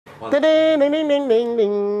Ding, ding, ding, ding, ding,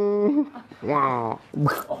 ding. Wow.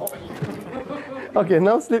 Okay,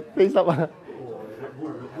 now sleep face up.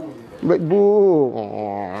 Red Bull.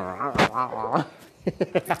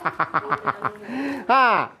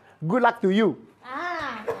 Good luck to you.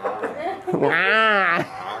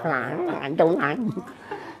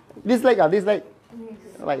 This leg, this leg.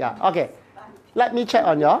 Like, okay. Let me check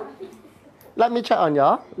on your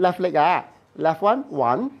left leg. Left one.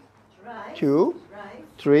 1, 2,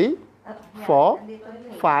 3, 4,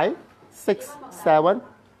 5, 6, 7,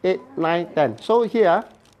 8, 9, 10. So here,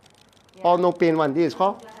 all no pain one. This is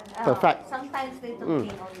called perfect. Sometimes they do pain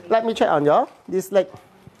only. Let me check on your this leg.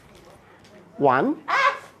 1,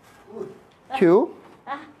 2.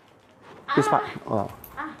 This part.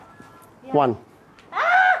 1.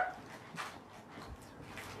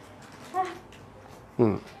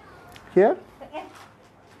 Here.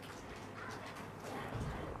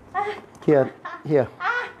 Here.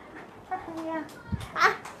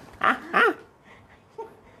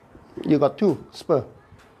 You got 2 spur.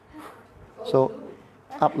 So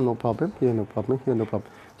up no problem. Here no problem. Here no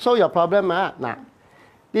problem. So your problem now.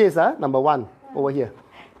 This is number 1 over here.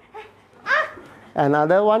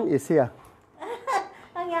 Another one is here.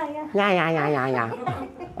 Yeah.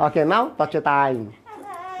 Okay, now torture time.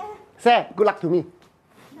 Say good luck to me.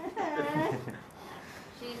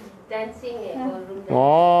 She's dancing in her room.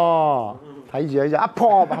 Oh, 睇住佢就一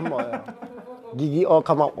破咁喎，Gigi all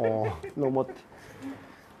come out. Oh, no more.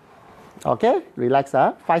 Okay, relax.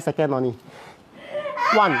 5 seconds only.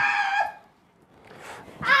 1.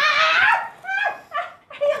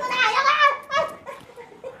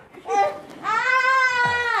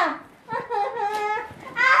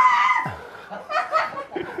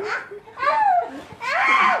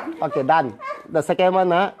 Okay, done. The second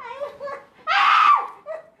one,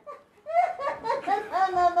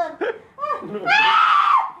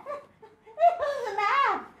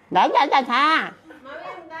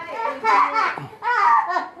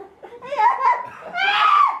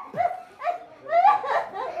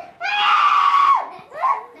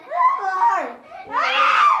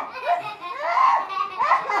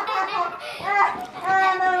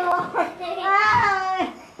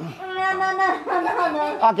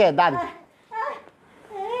 Okay, done.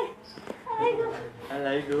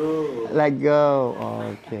 Let go.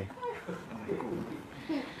 Okay.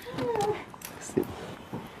 Sit.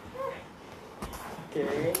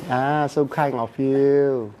 Okay. So kind of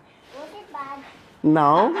you. Was it bad?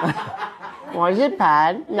 No. Was it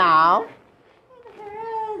bad? No.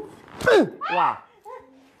 Wow.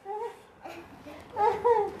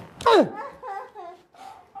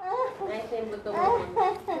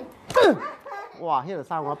 Wow, hear the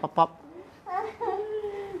sound of pop pop.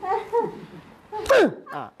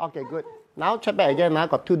 Okay, good. Now check back again. Now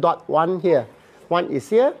got 2 dots. 1 here. 1 is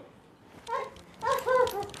here.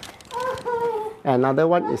 Another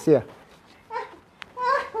one is here.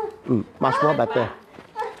 Much more better.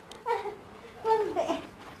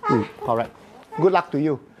 Correct. Good luck to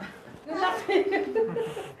you. Good luck to you.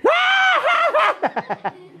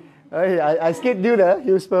 I skipped you the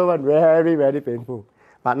heel spur one. Very, very painful.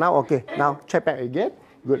 But now okay. Now check back again.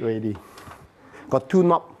 Good already. Got 2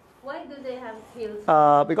 knobs. Why do they have heels?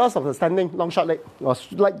 Because of the standing, long short leg. Or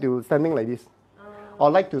like to standing like this.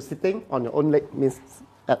 Or like to sitting on your own leg. Means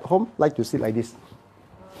at home, like to sit like this.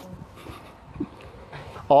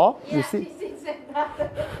 Or you sit.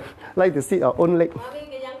 Like to sit on own leg.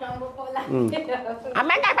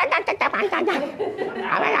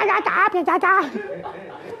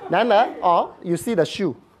 Then or you see the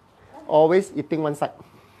shoe. Always eating one side.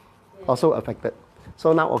 Also affected.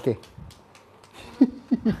 So now okay.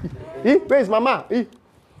 Where is Mama?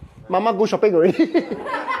 Mama go shopping already.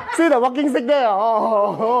 See the walking stick there?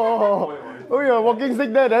 Oh, you're walking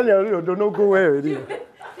stick there, then you don't know go where already.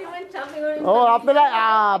 She went shopping already. Oh, after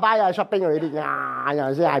that, buy shopping already.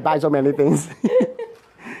 See, I buy so many things.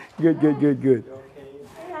 Good.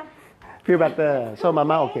 Feel better. So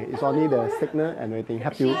Mama, okay. It's only the sickness and everything.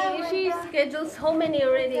 Happy. She schedules so many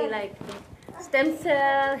already, like stem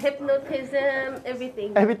cell, hypnotism,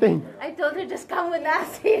 everything. Everything. I told her just come with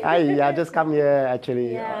us here. Yeah, just come here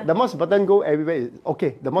actually. Yeah. The most important go everywhere is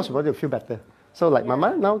okay. The most important to feel better. So like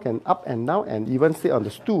Mama now can up and down and even sit on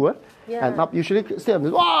the stool and up. Usually sit on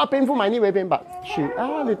the painful, my knee very pain, but she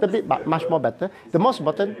little bit, but much more better. The most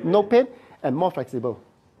important, no pain and more flexible.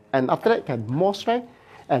 And after that can more strength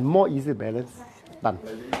and more easy balance. Done.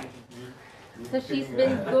 So she's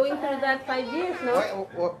been going through that 5 years, no?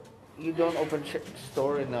 What? You don't open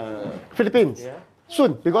store in Philippines. Yeah.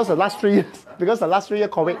 Soon, because the last 3 years,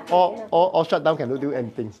 COVID, all shut down, cannot do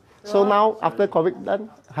anything. So now, after COVID done,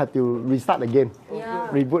 have to restart again,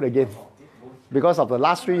 reboot again. Because of the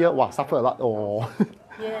last 3 years, wow, suffer a lot. Oh,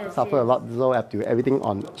 suffer a lot. So have to everything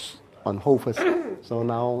on hold first. So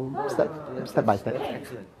now, step by step.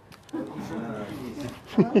 Excellent.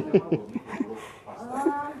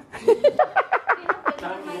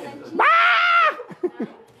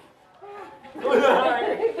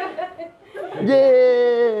 Yeah.